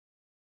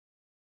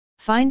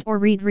Find or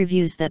read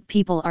reviews that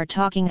people are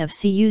talking of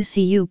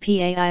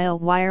CUCUPAIO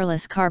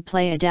wireless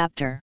CarPlay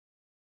adapter.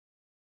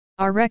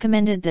 Are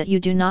recommended that you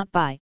do not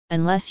buy,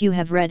 unless you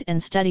have read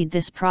and studied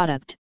this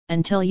product,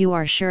 until you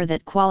are sure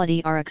that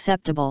quality are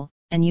acceptable,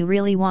 and you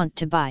really want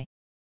to buy.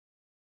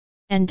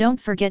 And don't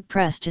forget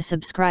press to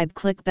subscribe,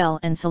 click bell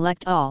and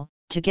select all,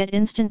 to get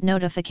instant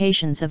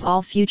notifications of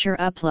all future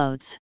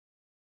uploads.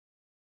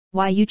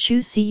 Why you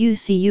choose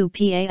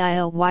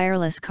CUCUPAIO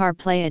wireless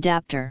CarPlay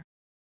adapter.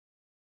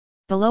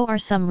 Below are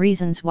some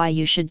reasons why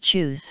you should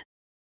choose.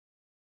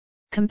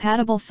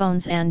 Compatible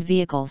phones and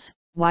vehicles,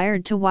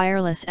 wired to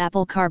wireless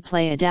Apple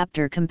CarPlay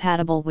adapter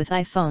compatible with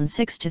iPhone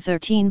 6 to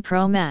 13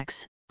 Pro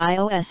Max,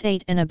 iOS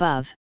 8 and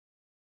above.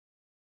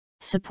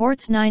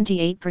 Supports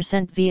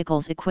 98%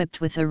 vehicles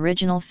equipped with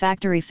original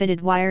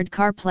factory-fitted wired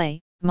CarPlay,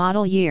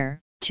 model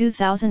year,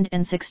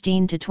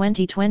 2016 to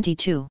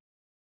 2022.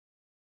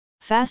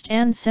 Fast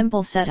and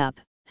simple setup.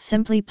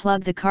 Simply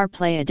plug the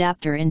CarPlay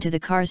adapter into the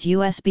car's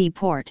USB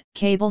port.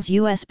 Cables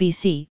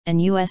USB-C and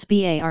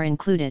USB-A are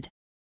included.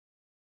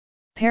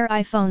 Pair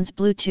iPhone's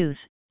Bluetooth,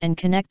 and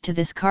connect to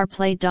this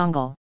CarPlay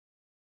dongle.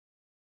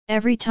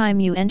 Every time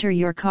you enter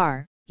your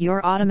car,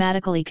 you're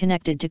automatically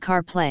connected to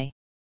CarPlay.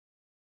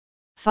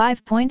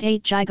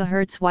 5.8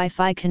 GHz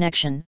Wi-Fi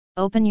connection.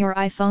 Open your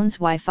iPhone's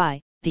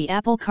Wi-Fi, the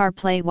Apple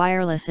CarPlay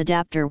wireless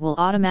adapter will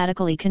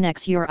automatically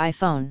connect your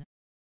iPhone.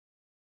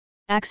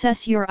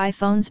 Access your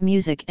iPhone's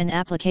music and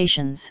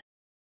applications.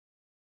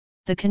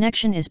 The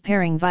connection is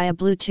pairing via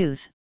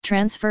Bluetooth,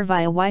 transfer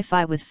via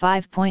Wi-Fi with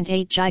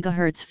 5.8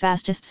 GHz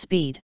fastest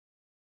speed.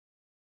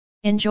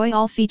 Enjoy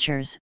all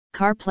features.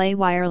 CarPlay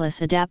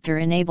wireless adapter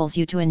enables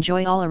you to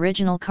enjoy all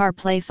original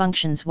CarPlay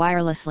functions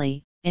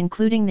wirelessly,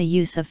 including the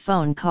use of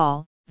phone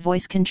call,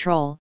 voice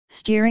control,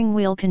 steering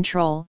wheel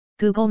control,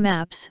 Google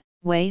Maps,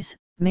 Waze,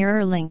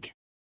 Mirror Link,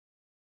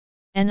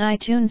 and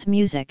iTunes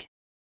Music.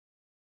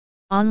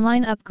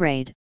 Online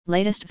upgrade.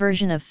 Latest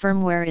version of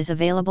firmware is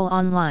available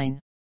online.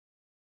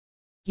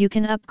 You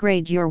can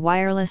upgrade your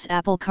wireless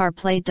Apple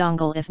CarPlay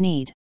dongle if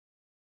need.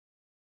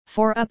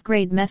 For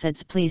upgrade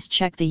methods, please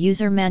check the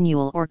user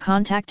manual or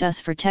contact us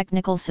for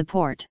technical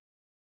support.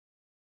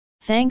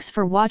 Thanks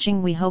for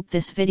watching. We hope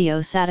this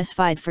video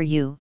satisfied for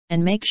you,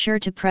 and make sure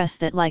to press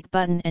that like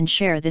button and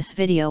share this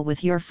video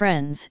with your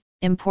friends,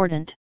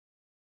 important.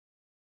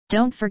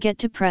 Don't forget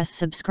to press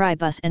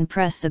subscribe us and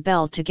press the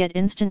bell to get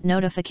instant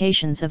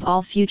notifications of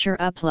all future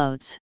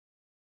uploads.